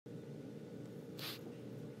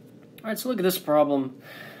All right, so look at this problem,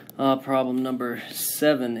 problem number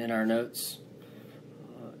 7 in our notes.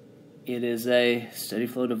 It is a steady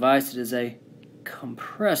flow device. It is a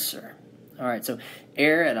compressor. All right, so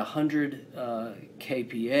air at 100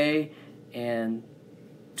 kPa and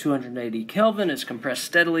 280 Kelvin is compressed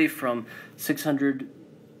steadily from 600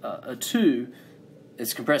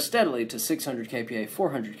 it's compressed steadily to 600 kPa,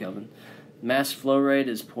 400 Kelvin. Mass flow rate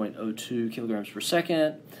is 0.02 kilograms per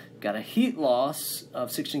second. Got a heat loss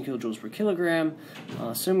of 16 kilojoules per kilogram.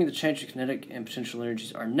 Assuming the change in kinetic and potential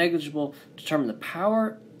energies are negligible, determine the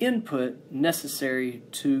power input necessary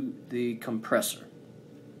to the compressor.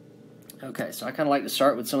 Okay, so I kind of like to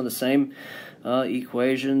start with some of the same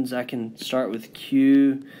equations. I can start with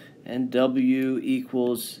Q and W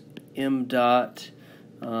equals m dot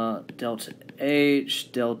delta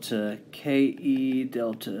H delta KE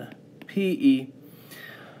delta PE.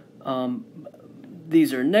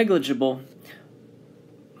 These are negligible,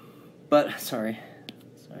 but sorry,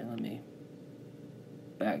 let me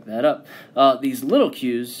back that up. These little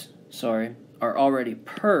q's, sorry, are already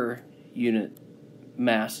per unit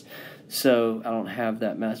mass, so I don't have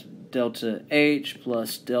that mass. Delta H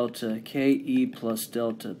plus delta KE plus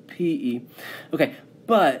delta PE. Okay,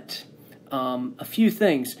 but a few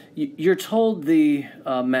things. You're told the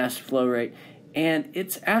mass flow rate, and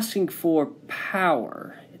it's asking for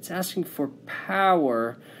power. It's asking for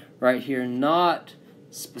power right here, not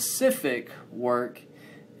specific work.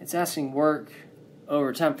 It's asking work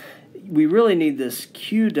over time. We really need this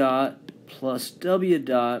Q dot plus W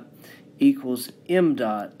dot equals m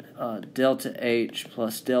dot delta H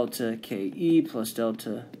plus delta KE plus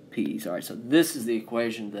delta PE. All right, so this is the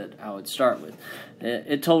equation that I would start with.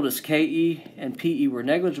 It told us KE and PE were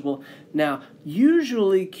negligible. Now,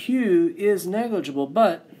 usually Q is negligible,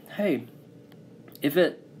 but hey, if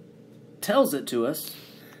it tells it to us,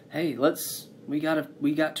 hey, we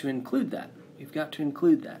got to include that. We've got to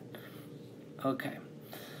include that. Okay.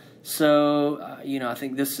 So I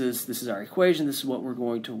think this is our equation. This is what we're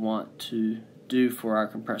going to want to do for our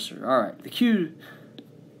compressor. All right, the Q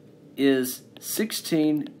is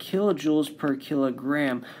 16 kilojoules per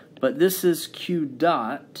kilogram, but this is Q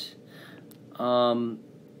dot, and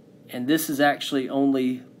this is actually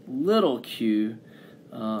only little q.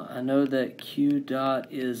 I know that Q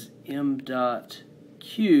dot is m dot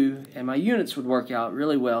Q, and my units would work out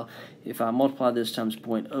really well if I multiply this times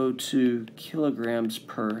 0.02 kilograms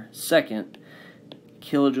per second,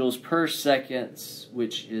 kilojoules per second,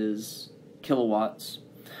 which is kilowatts.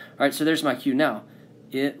 All right, so there's my Q. Now,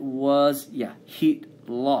 it was, heat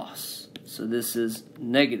loss. So this is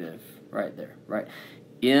negative right there, right?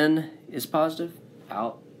 In is positive,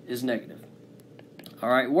 out is negative. All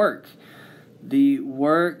right, work. The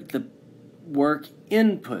work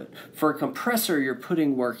input. For a compressor, you're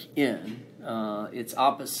putting work in. It's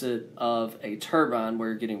opposite of a turbine where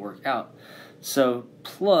you're getting work out. So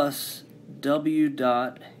plus W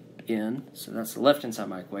dot in, so that's the left-hand side of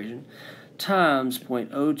my equation, times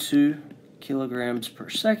 0.02 kilograms per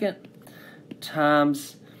second,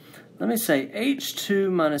 times, let me say,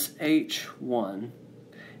 H2 minus H1.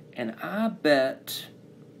 And I bet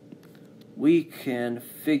we can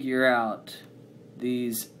figure out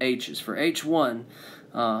these H's. For H1,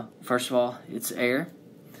 first of all, it's air.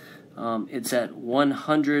 It's at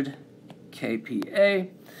 100 kPa.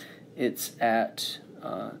 It's at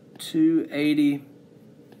 280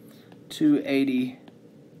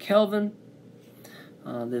 Kelvin.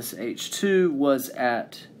 This H2 was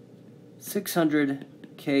at 600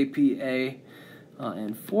 kPa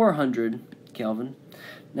and 400 Kelvin.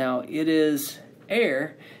 Now it is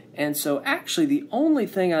air, and so actually the only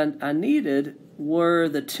thing I needed were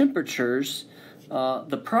the temperatures,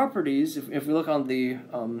 the properties. If we look on the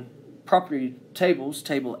property tables,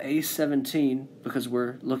 table A17, because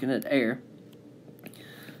we're looking at air.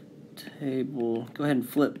 Go ahead and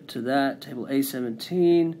flip to that, table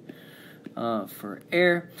A17 for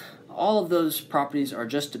air. All of those properties are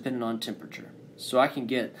just dependent on temperature. So I can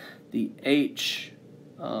get the H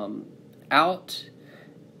out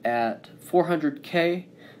at 400 K.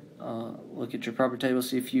 Look at your property table,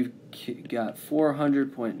 see if you've got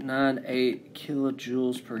 400.98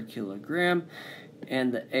 kilojoules per kilogram,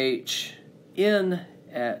 and the H in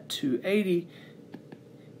at 280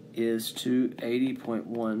 is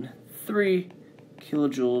 280.13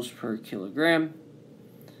 kilojoules per kilogram.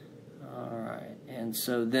 Alright, and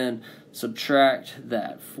so then subtract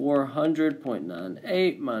that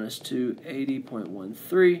 400.98 minus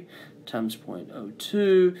 280.13 times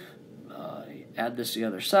 0.02. Add this to the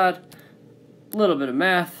other side. A little bit of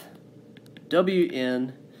math.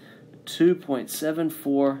 Wn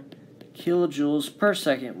 2.74 kilojoules per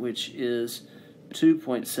second, which is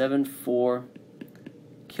 2.74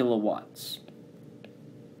 kilowatts.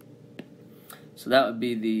 So that would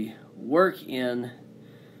be the work in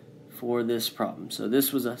for this problem. So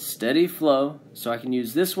this was a steady flow, so I can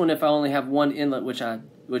use this one if I only have one inlet,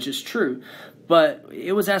 which is true, but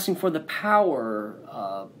it was asking for the power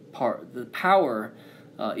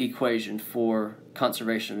equation for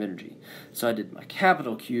conservation of energy. So I did my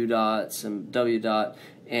capital Q dot, some W dot,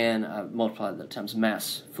 and I multiplied that times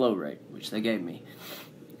mass flow rate, which they gave me.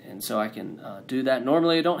 And so I can do that.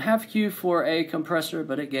 Normally I don't have Q for a compressor,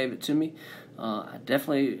 but it gave it to me. I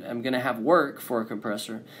definitely am going to have work for a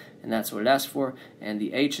compressor, and that's what it asked for. And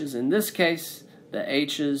the H's, in this case, the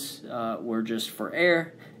H's were just for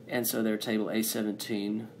air, and so they're table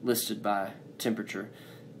A17 listed by temperature.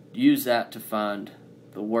 Use that to find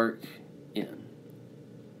the work in.